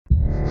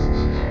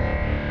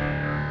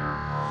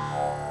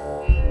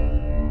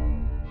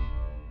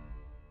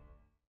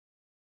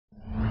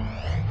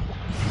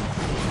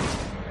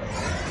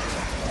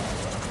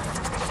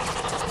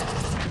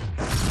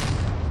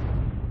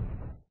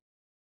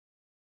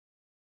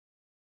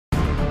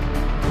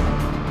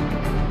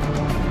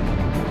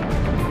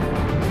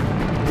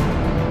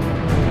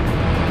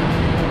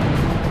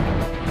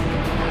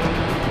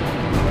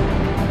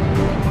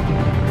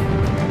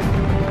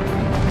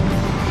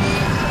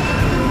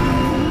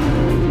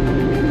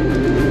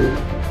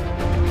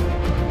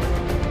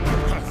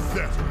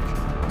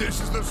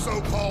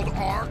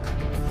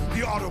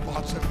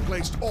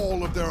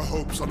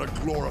hopes on a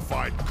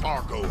glorified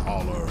cargo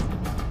hauler.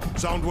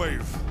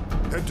 Soundwave,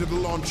 head to the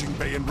launching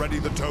bay and ready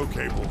the tow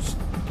cables.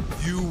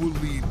 You will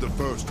lead the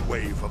first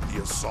wave of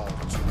the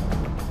assault.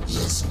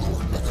 Yes,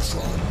 Lord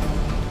Megatron.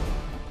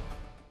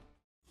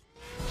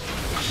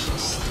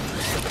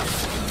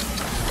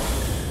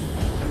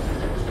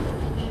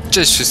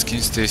 Cześć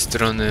wszystkim, z tej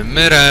strony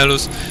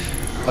Myrelus,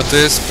 a to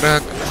jest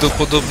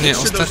prawdopodobnie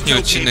ostatni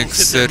odcinek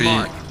z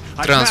serii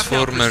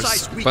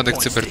Transformers Upadek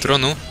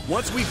Cybertronu,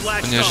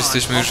 ponieważ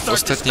jesteśmy już w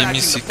ostatniej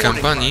misji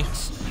Kampani.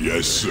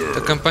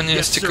 Ta kampania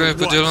jest ciekawie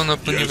podzielona,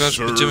 ponieważ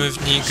będziemy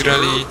w niej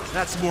grali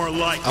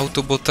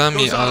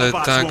autobotami, ale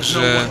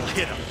także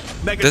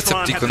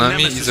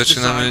deceptikonami i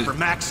zaczynamy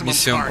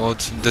misją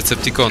od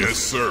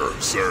deceptikonów.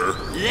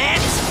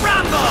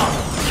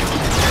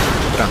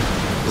 Dobra,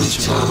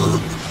 lecimy.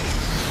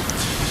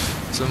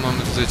 Co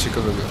mamy tutaj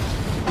ciekawego?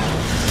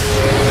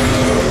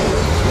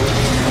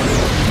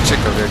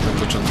 Ciekawe jak na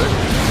początek.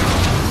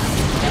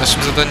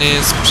 Naszym zadaniem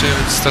jest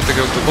przejąć statek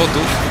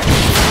autobotów.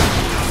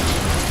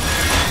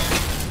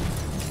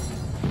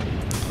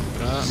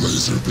 Dobra,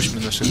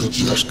 wypuśćmy naszego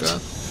ptaszka.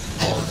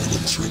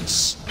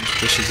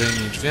 To się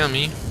zajmie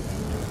drzwiami,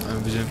 a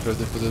my będziemy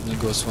prawdopodobnie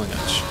go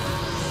osłaniać.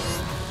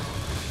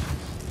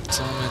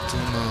 Co my tu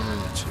mamy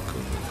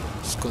ciekawego?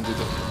 Skąd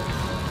idą?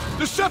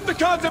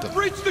 Decepticons have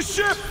breached the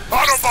ship!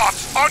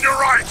 Autobots, on your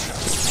right!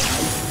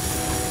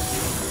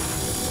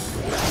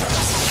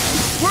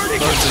 Where'd he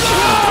get Bardzo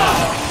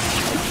ciekawe.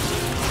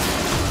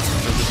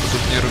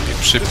 Prawdopodobnie robi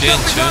przypięcie.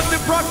 Decepticons in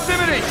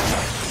proximity!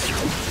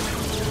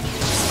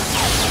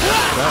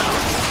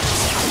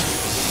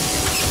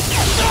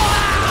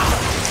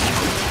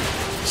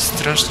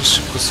 Strasznie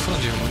szybko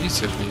schodzi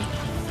amunicja w niej.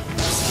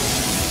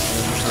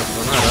 Ale można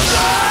dwa naraz.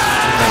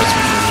 Naraz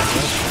można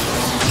wybrać.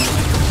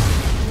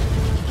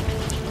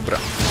 Dobra.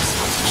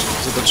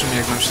 Zobaczymy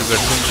jak nam się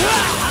zakończy ta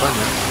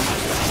kampania.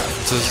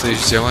 Co tutaj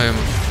działają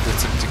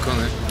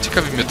deceptikony.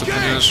 Ciekawi mnie to,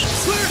 ponieważ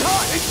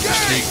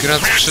jeśli gra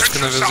troszeczkę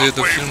nawiązuje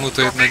do filmu,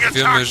 to jednak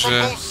wiemy,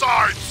 że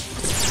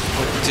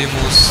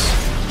Optimus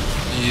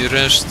i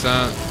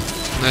reszta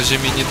na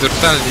Ziemi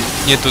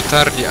nie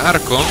dotarli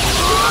Arką.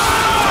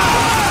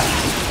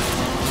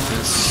 To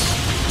jest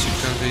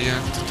ciekawe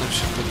jak to tam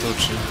się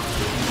potoczy.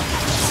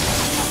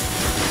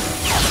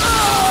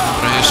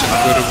 Dobra, jeszcze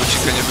tego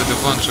robocika nie będę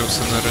włączał,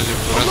 sobie na razie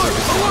poradzę.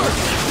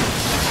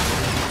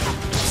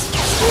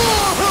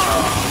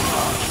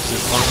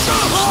 Wolca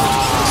muszę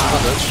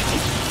spadać.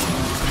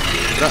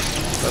 Dobra,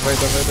 dawaj.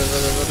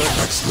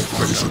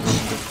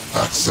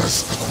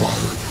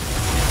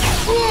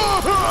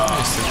 Nie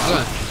jestem źle.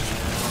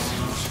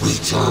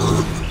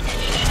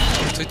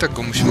 To i tak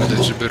go musimy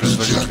dać, żeby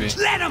rozwalić drzwi.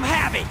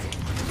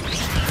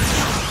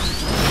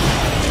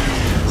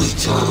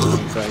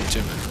 Dobra,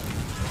 idziemy.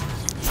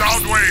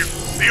 Soundwave,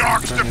 the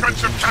Ark's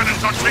defensive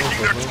cannons are taking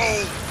their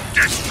toll.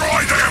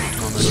 Destroy them!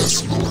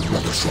 Yes, Lord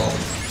Megatron.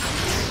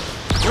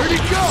 Where'd he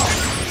go?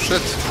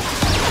 Przed.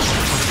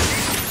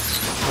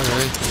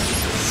 Ojej.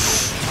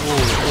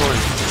 Oj.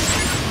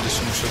 Będę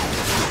się musiał...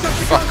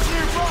 Fuck.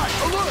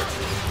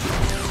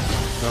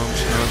 Dało mi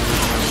się naładować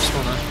moją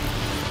osłonę.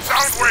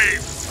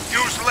 Soundwave,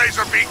 use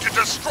laser beam to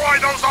destroy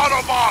those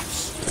Autobots!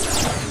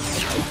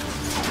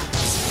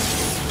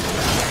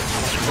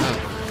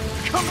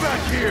 Come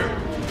back here!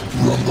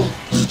 Rumble,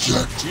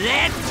 eject.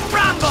 Let's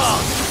rumble!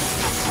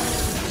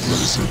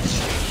 Laser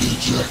beam,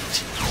 eject.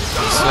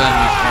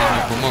 Niech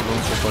mi pomogą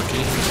chłopaki.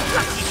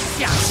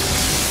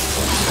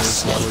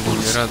 Powoli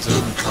nie radzą.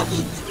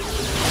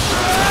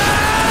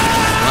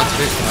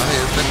 Łatwiej, a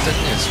jednak tak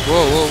nie jest.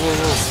 Wow.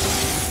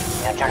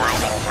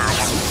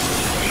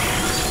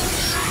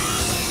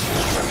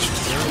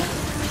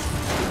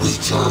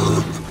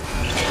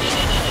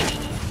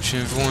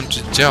 Musimy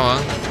wyłączyć działa.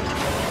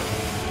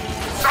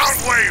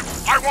 Soundwave,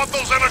 I want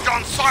those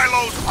energon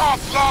silos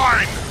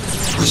offline!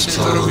 Właśnie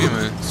to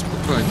robimy.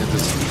 Spokojnie, to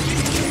jest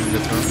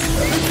Cybertron.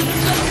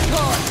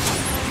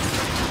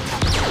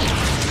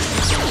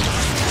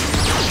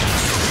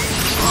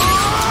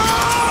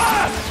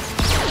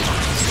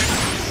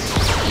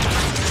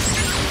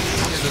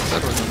 Nie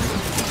dotarło do mnie.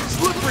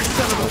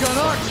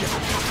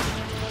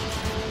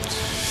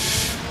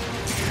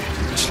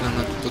 Myślę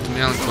nad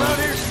podmianką.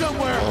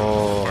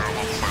 O.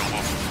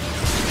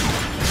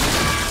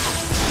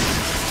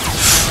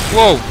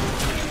 Wow!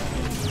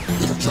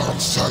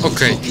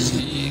 Okej,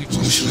 i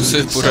musimy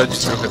sobie poradzić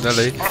trochę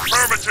dalej.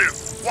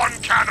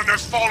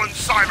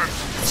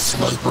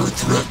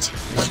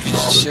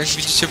 Jak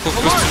widzicie po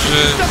prostu,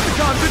 że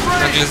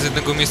nagle z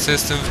jednego miejsca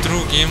jestem w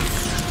drugim.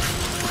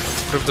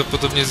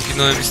 Prawdopodobnie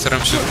zginąłem i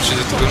staram się wrócić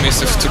do tego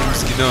miejsca, w którym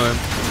zginąłem.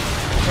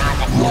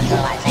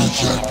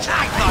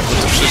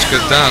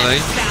 Troszeczkę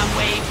dalej.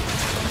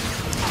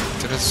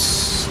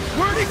 Teraz...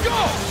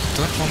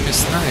 Dorwał mnie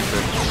snajper.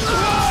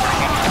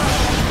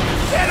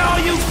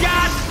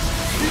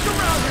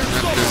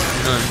 Nagle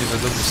zginąłem, nie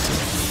wiadomo z tym.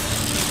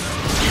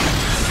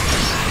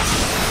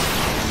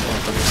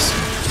 O, tam jest...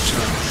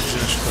 Trzeba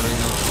wziąć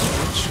kolejną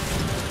odpowiedź.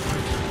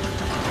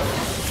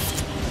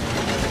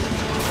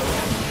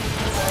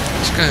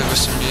 Ciekawe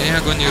właśnie,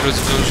 jak oni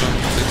rozwiążą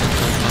tutaj tę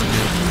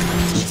kampanię.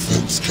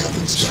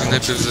 Czyli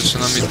najpierw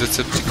zaczynamy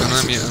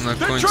deceptikonami, a na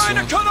końcu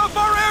autobotami.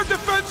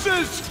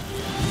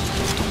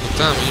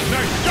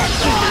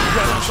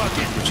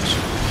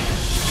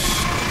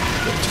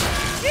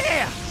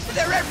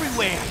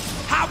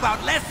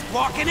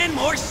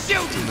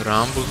 Ten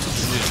Rumble to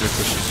tu nieźle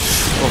to się...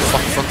 O,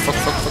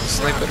 fuck,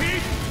 snajper.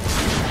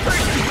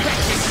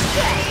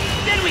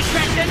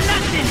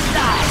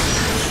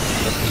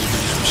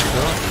 Zbiliśmy się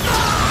go.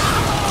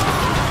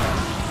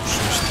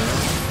 Przyjść tam.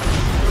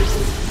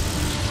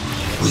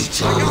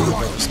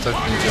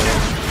 Ostatni działa.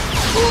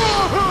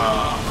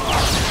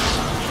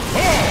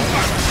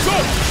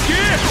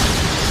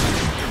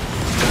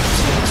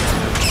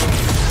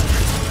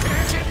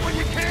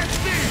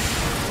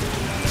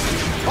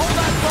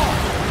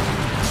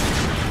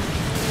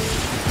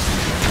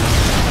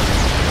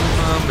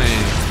 Mamy.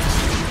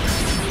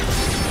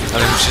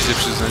 Ale musicie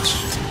przyznać,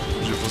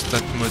 że w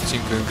ostatnim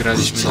odcinku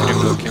graliśmy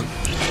Grimlockiem.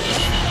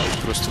 Po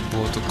prostu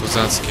było to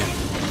kozackie.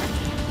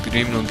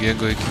 Grimlock i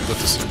jego ekipa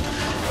to są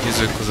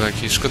niezłe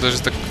kozaki. Szkoda, że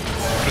tak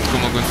krótko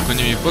mogłem tylko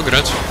nimi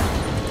pograć.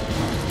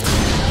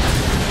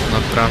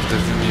 Naprawdę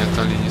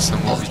wymiatali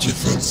niesamowicie.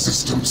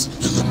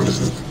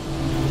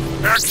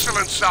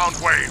 Excellent,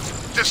 Soundwave.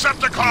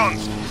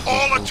 Decepticons,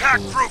 all attack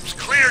groups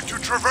cleared to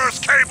traverse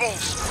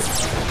cables.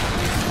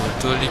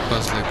 To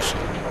lipa z lepszy.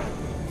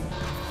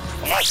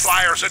 All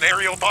flyers and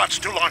aerial bots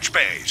to launch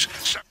bays.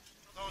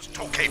 Those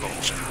tow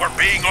cables were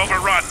being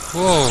overrun.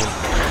 Wow.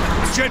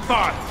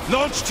 Jetfire,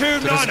 launch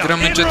tube Teraz liner.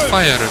 gramy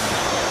Jetfire.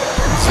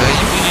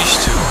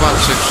 Zajebiliście,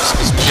 patrzcie, jak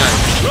wszystko zmieniają.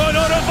 Run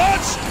on a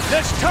bots,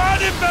 let's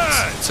turn and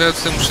burn. Co ja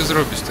tutaj muszę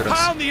zrobić teraz?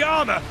 Pound the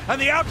armor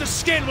and the outer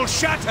skin will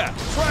shatter.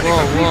 Wow,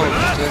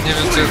 to ja nie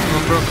wiem, co ja tu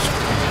mam robić.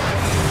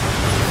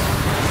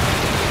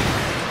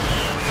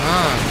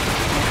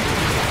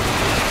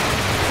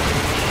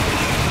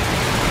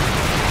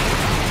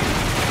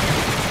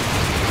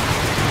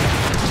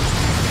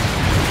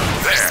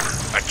 There,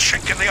 a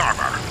chink in the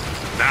armor.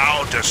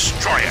 Now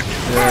destroy it.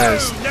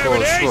 Jest,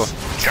 poszło.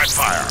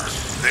 Jetfire,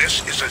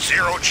 this is a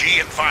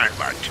zero-G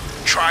environment.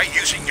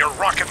 Try using your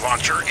rocket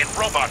launcher in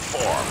robot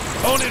form.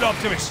 Hold it,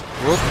 Optimus.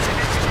 Łup.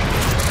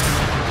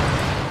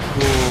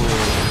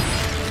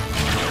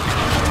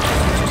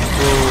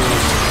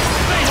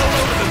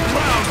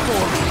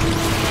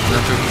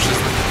 Najpierw muszę...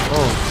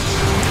 O!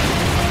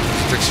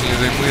 Tak się nie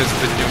zajmuję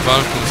zbytnio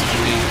walką z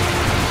tymi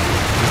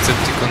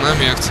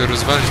deceptikonami, ja chcę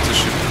rozwalić to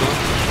szybko.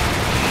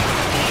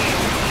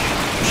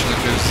 Muszę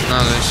najpierw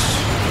znaleźć...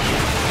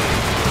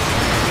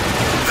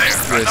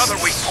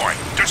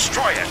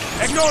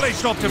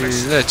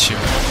 I lecimy.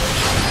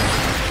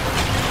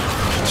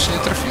 Jeszcze nie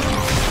trafiłem.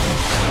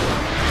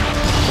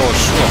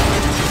 Poszło.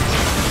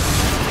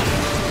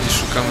 I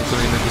szukamy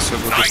kolejnego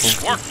słabego punktu.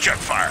 Nice work,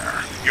 Jetfire.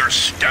 You're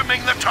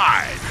stemming the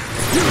tide.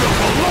 You don't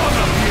belong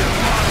up here.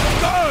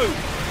 Go!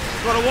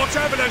 Gotta watch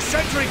over those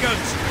sentry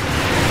guns.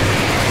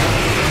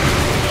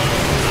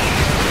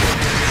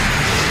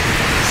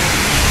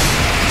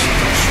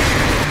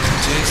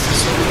 Gdzie jest ten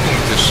słaby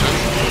punkt jeszcze?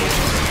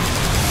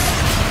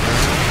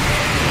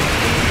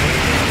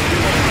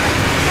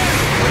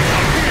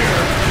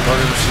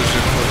 Obawiam się, że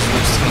w złą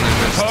stronę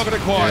jest.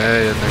 Nie,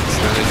 jednak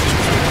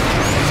znaleźliśmy.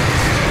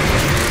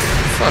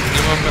 Fuck,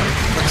 nie mamy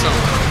tak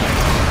samo.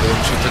 Będę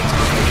musiał tak to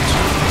zrobić.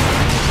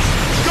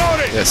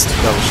 Jest,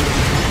 udało się.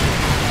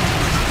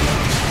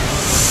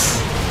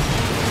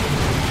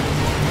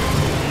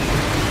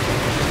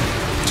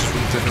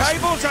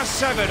 Cables are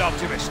severed,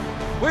 Optimus.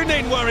 We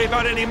needn't worry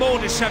about any more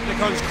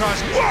Decepticons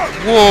crossing.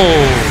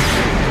 Wow!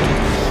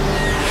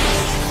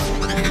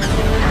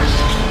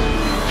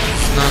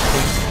 Znaku.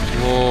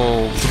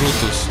 Wow,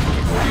 Brutus.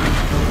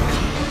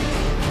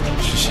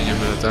 Jeśli się nie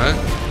mylę, tak?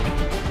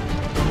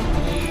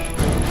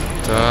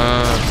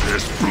 Tak.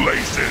 This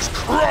place is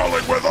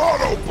crawling with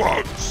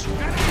autobots.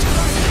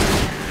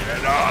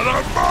 Get out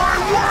of my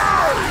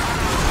way!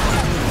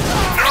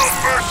 No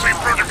mercy,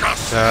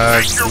 Bruticus!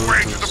 Make your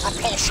way to the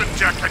propulsion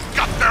deck and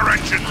gut their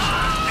engines!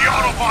 The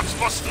Autobots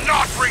must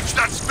not reach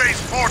that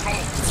space portal!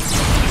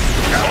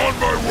 On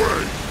my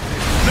way!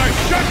 Nice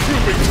shot,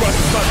 trooping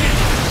thrust, buddy!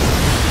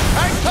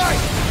 Hang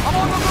tight! I'm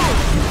on the move!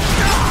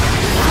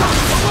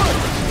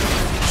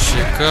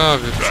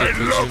 Ciekawie I love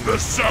przechodzimy. the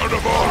sound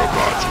of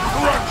Autobots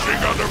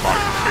crunching under my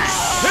feet!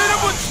 Hit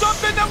him with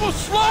something that will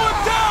slow him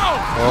down!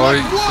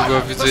 Oj,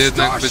 chyba widzę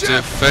jednak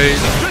będzie fail.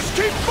 Just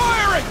keep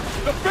firing!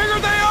 The bigger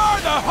they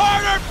are, the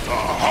harder... The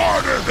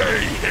harder they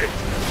hit!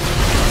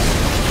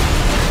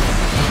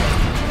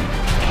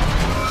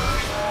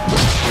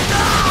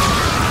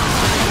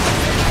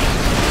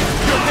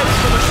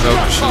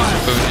 Udałoby się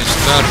uzupełnić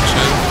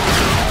tarczę.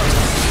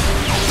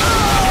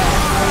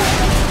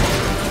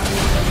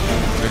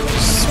 W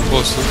jakiś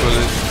sposób,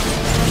 ale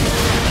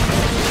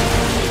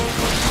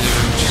nie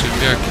wiem jeszcze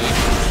w jaki.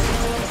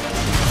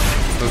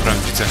 Dobra,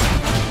 widzę.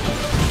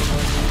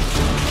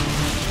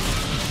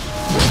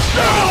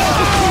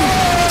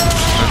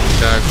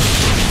 Tak.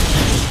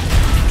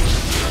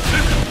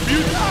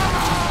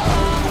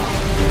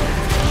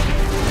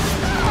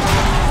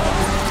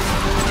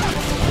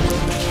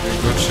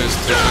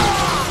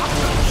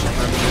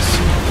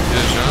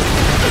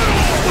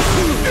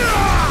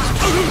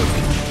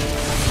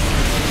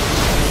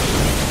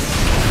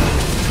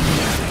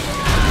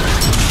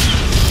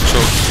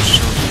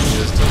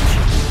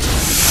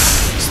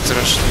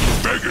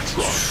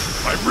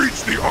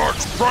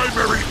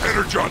 primary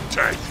energon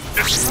tank.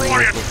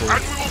 Destroy it,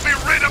 and we will be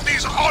rid of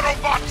these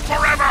autobots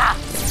forever!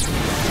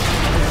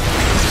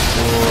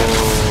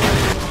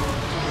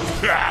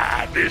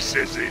 Ah, this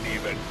isn't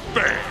even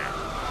fair.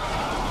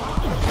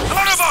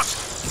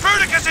 Autobots!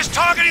 Bruticus is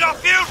targeting our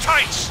fuel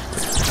tanks!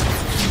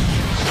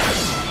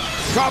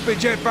 Copy,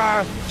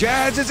 Jetfire.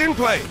 Jazz is in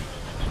play.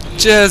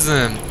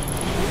 Jazzem!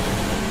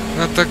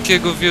 Na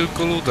takiego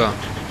wielkoluda.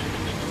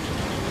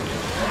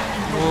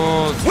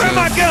 O, Where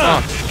my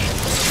gun?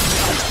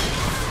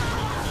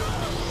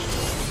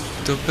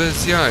 To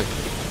bez jaj.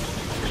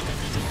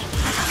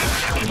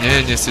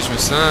 Nie jesteśmy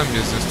sami,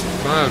 jest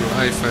paru.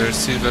 Highfire,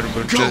 Silver,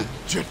 Go,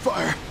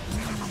 Jetfire.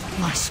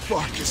 My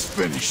spark is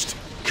finished.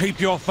 Keep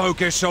your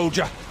focus,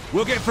 soldier.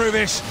 We'll get through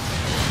this.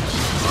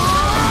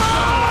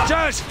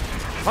 Jazz,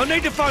 I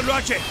need to find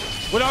Ratchet.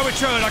 When I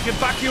return, I can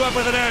back you up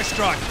with an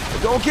airstrike.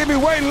 Don't keep me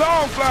waiting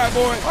long,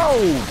 Flyboy.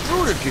 Oh,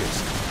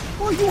 Bruticus.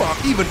 Well, you are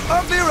even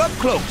uglier up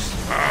close.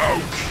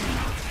 Ouch!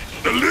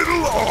 The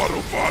little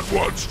Autobot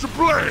wants to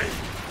play!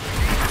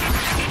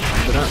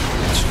 Dobra,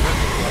 lecimy.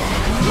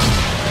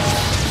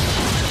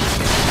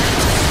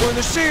 When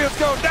the shields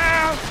go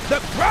down, the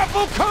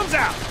grapple comes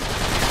out.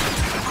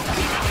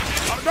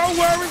 Don't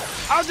worry,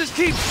 I'll just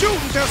keep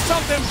shooting till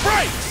something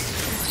breaks.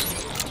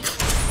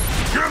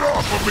 Get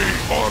off of me,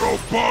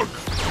 Autobug!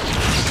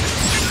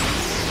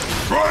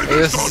 Try Ja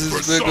this on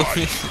for złego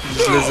size!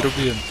 źle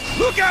zrobiłem.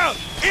 Look out!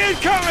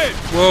 Incoming!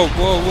 Wow.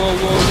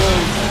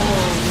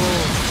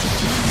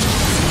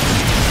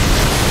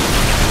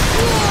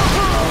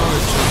 Oj,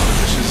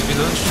 trzeba się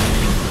zwinąć.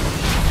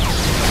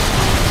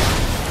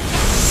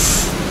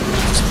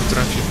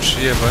 Potrafię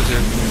przyjebać,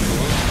 jak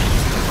było.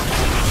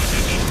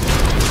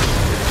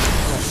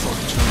 O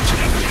fuck, trzeba cię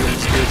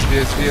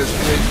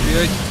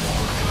zbijać.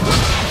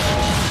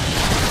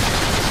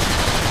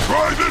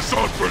 Try this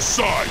on for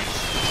size!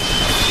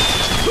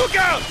 Look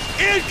out!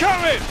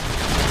 Incoming!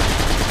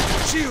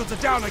 Shields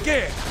are down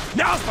again.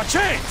 Now's my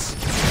chance!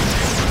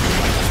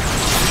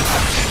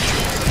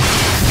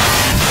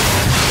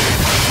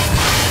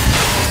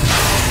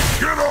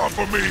 Get off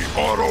of me,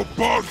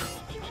 Autobug!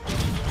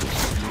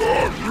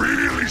 You're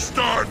really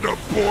starting to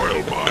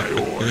boil my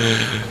oil.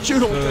 You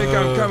don't think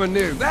I'm coming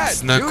near that,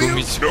 do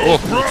you? Znakomicie. No O,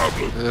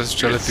 problem. teraz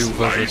trzeba lepiej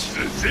uważać.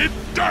 Slices it,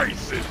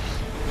 dices.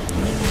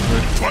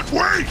 But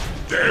wait!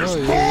 There's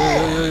more!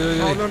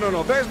 Oh,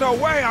 no. There's no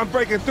way I'm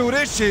breaking through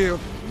this shield.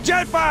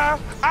 Jetfire,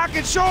 I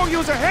can sure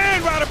use a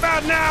hand right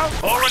about now.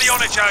 Already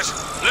on it, Jazz.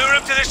 Lure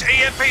him to this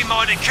EMP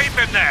mine and keep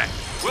him there.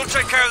 We'll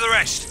take care of the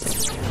rest.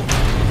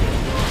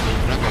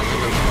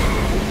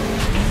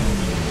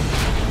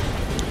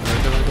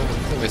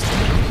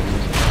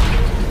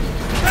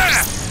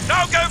 There!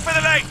 Now go for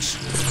the legs!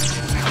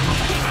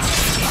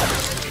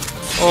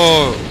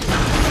 O!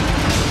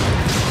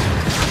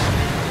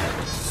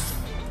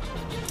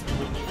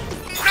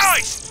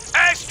 Nice!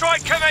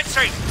 Airstrike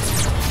commencing!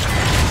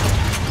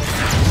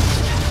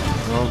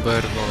 No,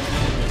 berwo.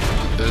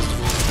 Bez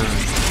dwóch ten.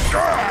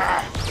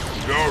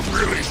 You're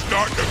really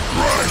starting to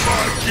grind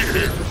my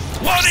gears.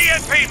 One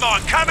EMP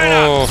mine coming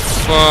up! O,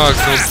 fuck,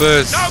 no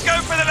bez. Now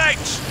go for the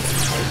legs!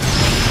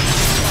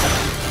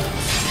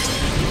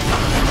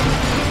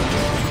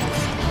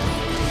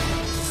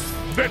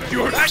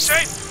 That's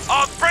it!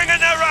 I'm bringing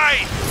the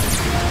rain!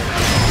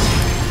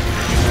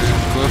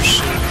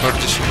 Gorszy,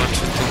 bardziej się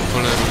martwię tą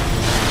cholerą.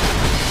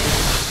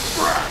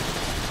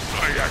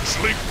 I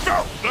actually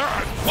felt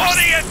that. One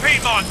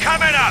EMP mine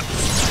coming up!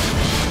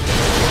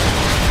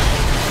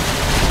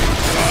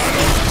 I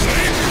don't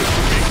blame you.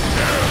 Be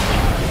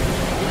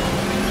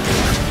careful.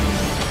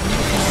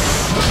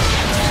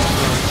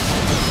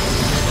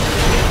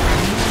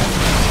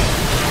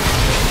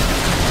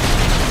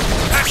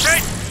 That's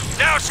it!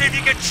 Now see if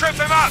you can trip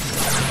him up!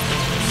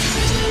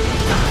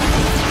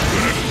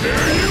 Gonna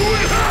tear you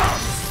in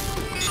half.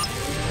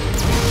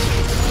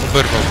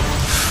 Oberwał.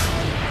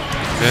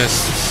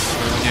 Jest.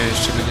 Nie,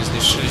 jeszcze go nie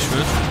zniszczyliśmy.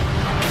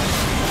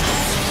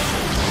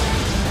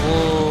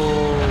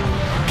 Wow.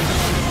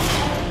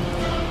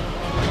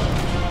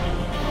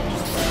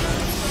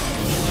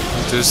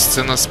 To jest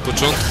scena z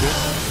początku.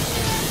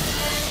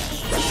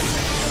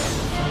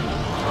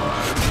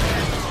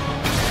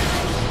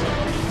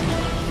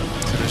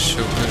 Teraz się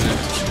okaże,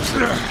 to się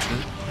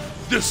zakończy.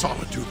 This ought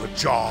to do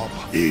the job.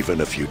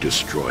 Even if you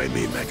destroy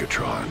me,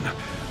 Megatron,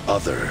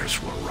 others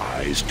will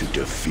rise to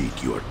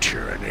defeat your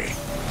tyranny.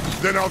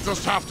 Then I'll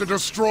just have to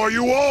destroy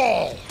you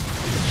all.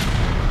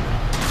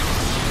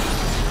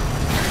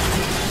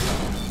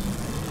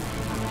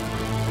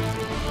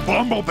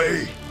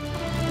 Bumblebee!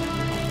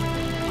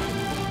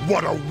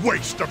 What a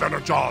waste of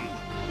energon!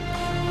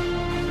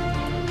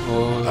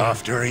 O,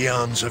 After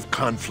eons of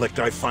conflict,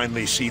 I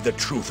finally see the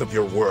truth of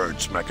your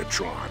words,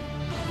 Megatron.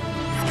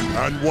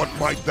 And what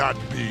might that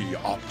be,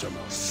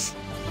 Optimus?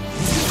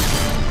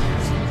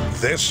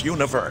 This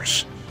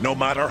universe, no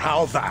matter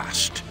how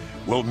vast,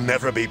 will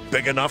never be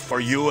big enough for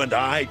you and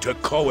I to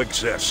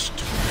coexist.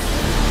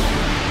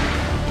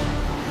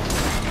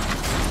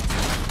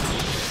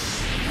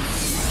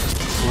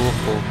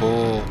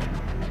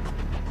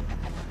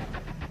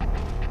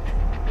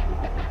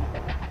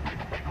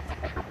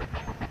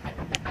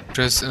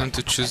 Press M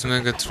to choose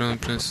Megatron,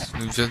 press...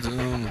 No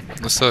wiadomo,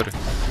 no sorry.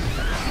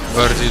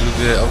 Bardziej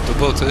lubię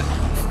autoboty.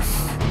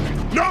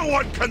 No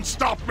one can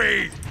stop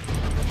me!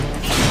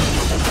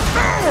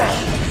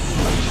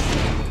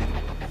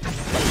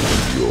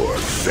 You're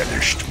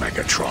finished,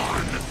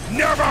 Megatron.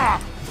 Never!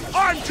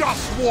 I'm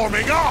just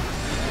warming up!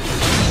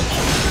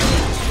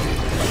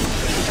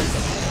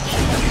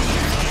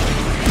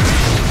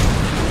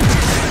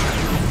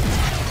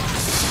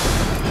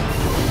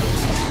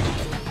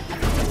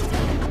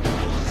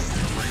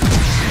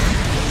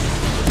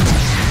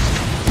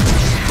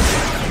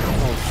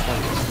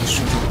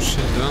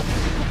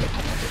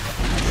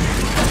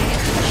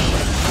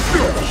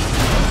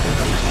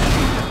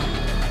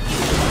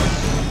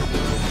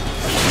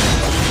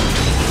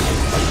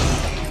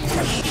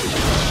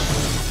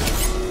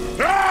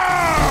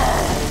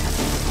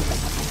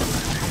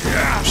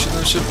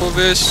 Przyda się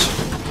powieść.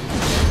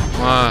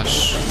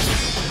 Masz.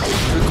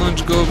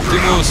 Wykończ go,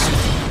 Optimus.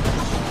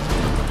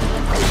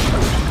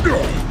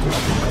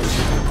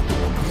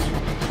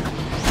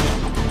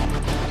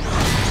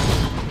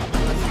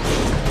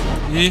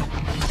 I...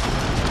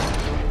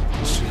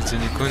 Jeszcze widzę,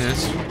 nie koniec.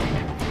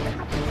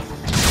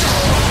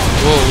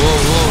 Wow, wow,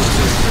 wow.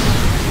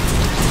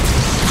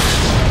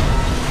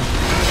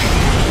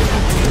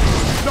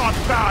 Not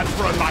bad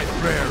for a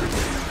librarian.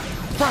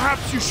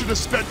 Perhaps you should have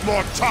spent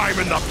more time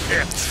in the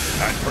pit.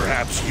 And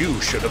perhaps you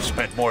should have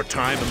spent more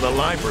time in the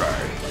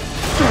library.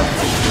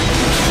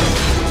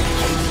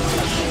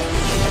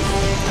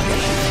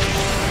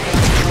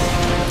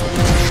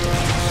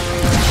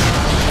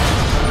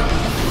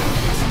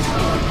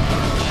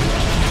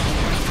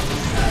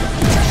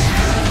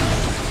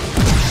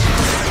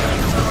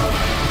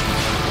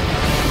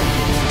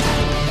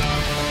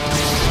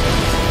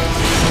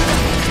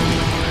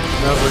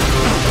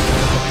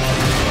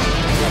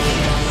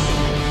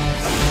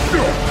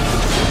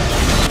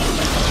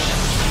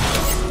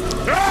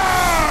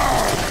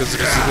 Z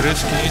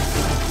rozgrywki.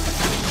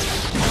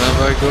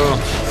 Dawaj go.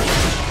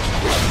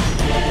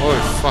 Oj,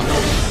 fuck.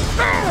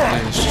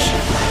 Nie, jeszcze się.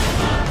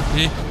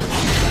 I...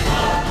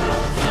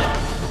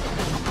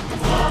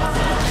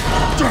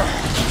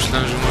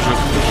 Myślałem, że może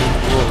wkurzyć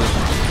głowę.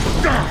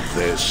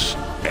 This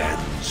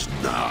ends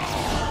now.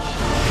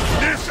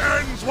 This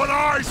ends when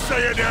I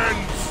say it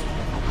ends.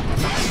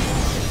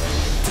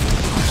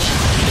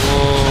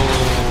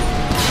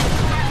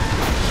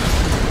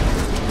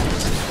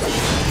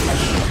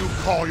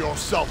 Call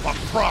yourself a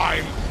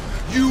prime.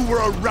 You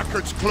were a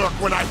records clerk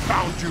when I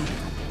found you.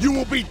 You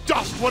will be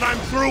dust when I'm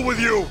through with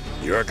you.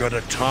 You're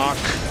gonna talk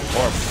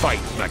or fight,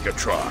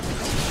 Megatron.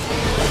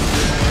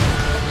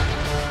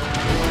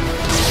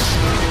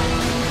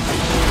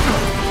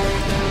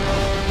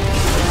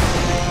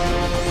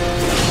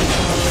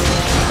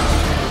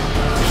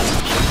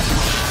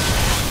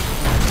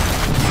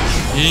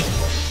 I...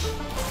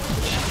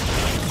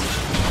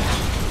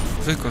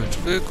 Wykończ,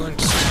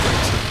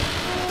 słuchajcie.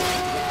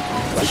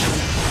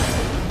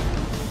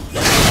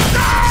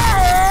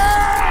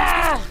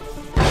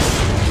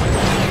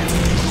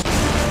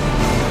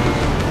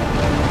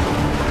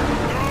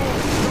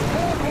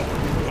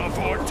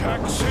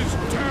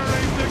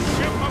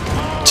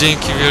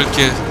 Dzięki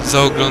wielkie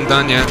za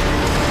oglądanie.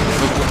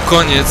 To był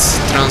koniec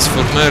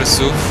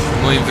Transformersów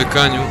w moim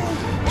wykaniu.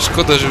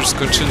 Szkoda, że już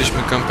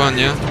skończyliśmy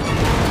kampanię,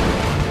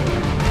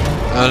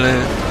 ale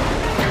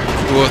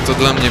była to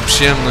dla mnie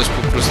przyjemność,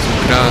 po prostu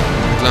gra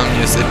dla mnie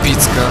jest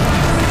epicka.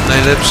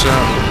 Najlepsza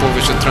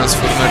opowieść o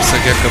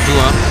Transformersach jaka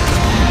była.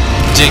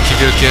 Dzięki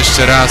wielkie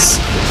jeszcze raz.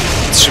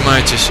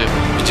 Trzymajcie się.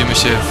 Widzimy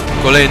się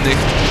w kolejnych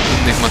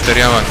innych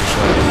materiałach już.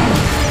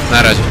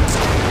 Na razie.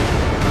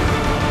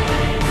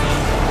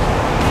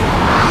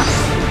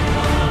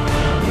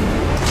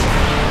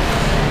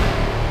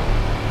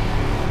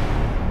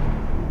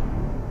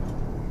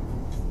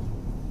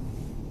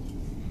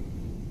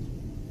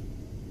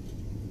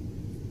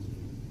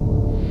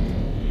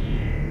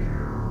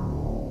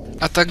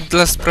 A tak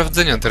dla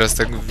sprawdzenia teraz,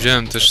 tak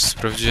wziąłem też,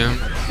 sprawdziłem,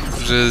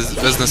 że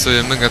wezmę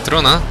sobie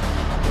Megatrona.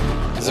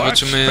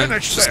 Zobaczymy,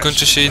 czy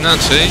skończy się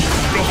inaczej.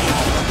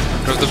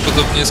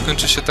 Prawdopodobnie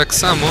skończy się tak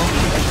samo,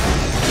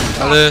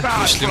 ale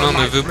jeśli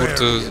mamy wybór,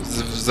 to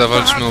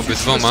zawalczmy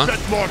obydwoma.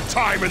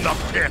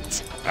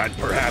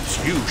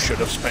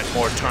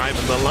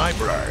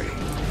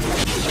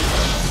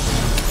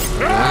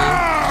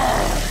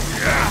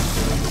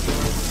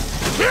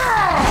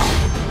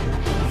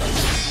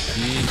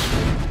 I...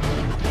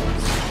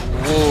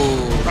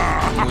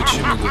 Wow,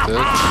 lecimy go,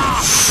 tak?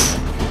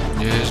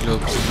 Nieźle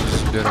Optimus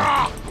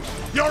zbiera.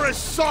 You're as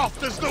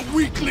soft as the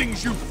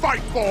weaklings you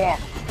fight for.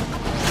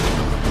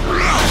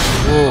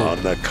 Whoa.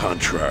 On the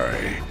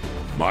contrary,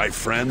 my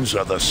friends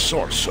are the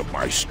source of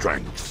my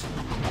strength.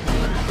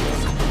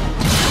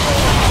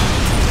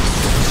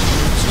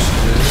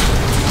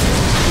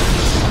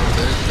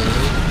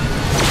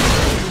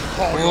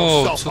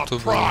 O, co to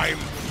było?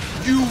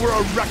 You were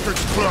a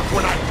records clerk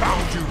when I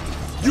found you.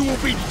 You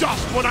will be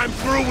dust when I'm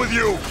through with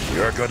you.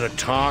 You're gonna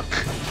talk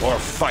or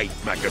fight,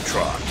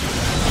 Megatron.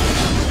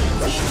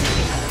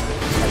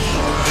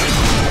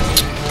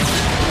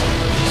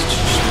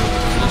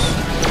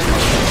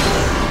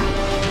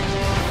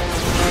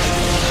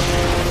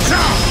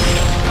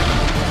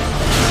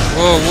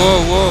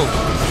 wow, wow.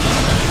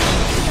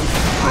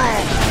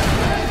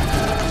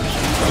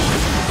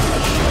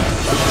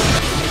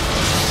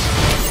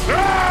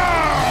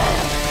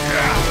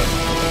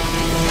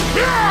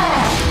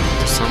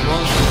 To samo?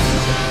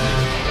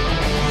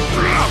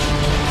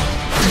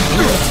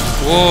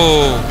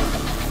 Wow.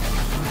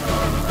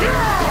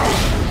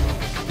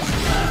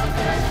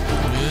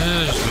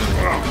 Nieźle.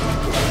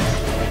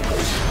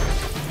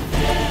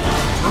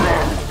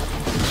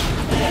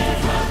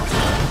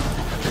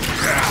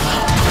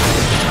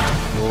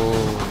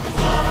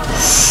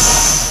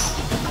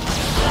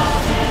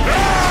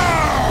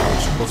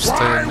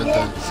 Powstajemy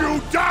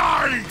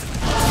dalej.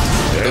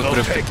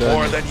 Dobre pytanie.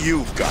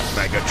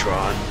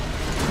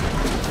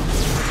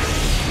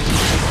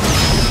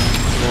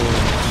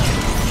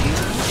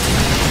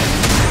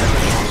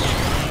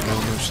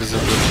 Udało nam się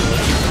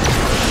zablokować.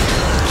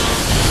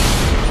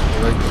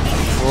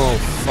 Wow,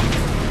 fuck.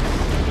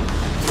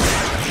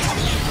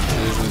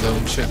 Już udało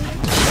mi się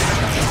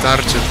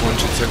tarczę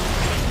włączyć jak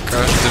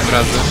każdym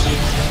razem.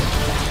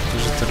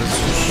 Tylko, że teraz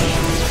już...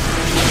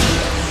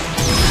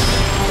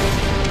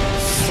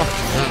 Fuck,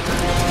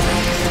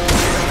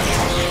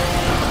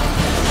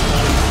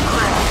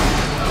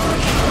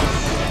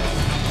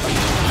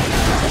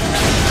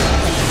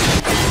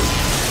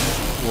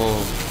 wow.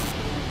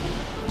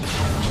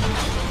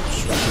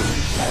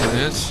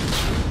 Koniec.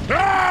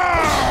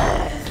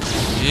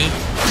 I...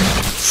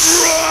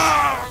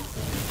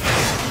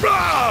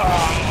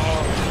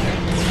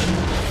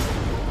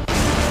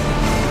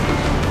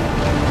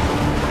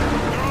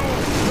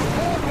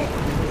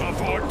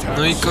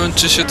 No i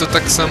kończy się to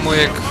tak samo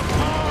jakbyśmy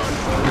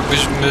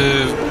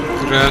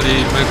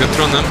grali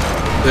Megatronem,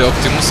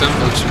 Optimusem,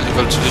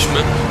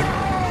 walczyliśmy.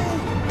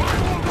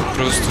 Po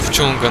prostu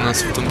wciąga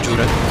nas w tą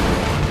dziurę.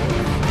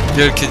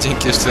 Wielkie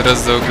dzięki jeszcze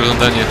raz za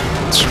oglądanie.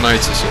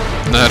 Trzymajcie się.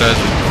 Na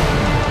razie.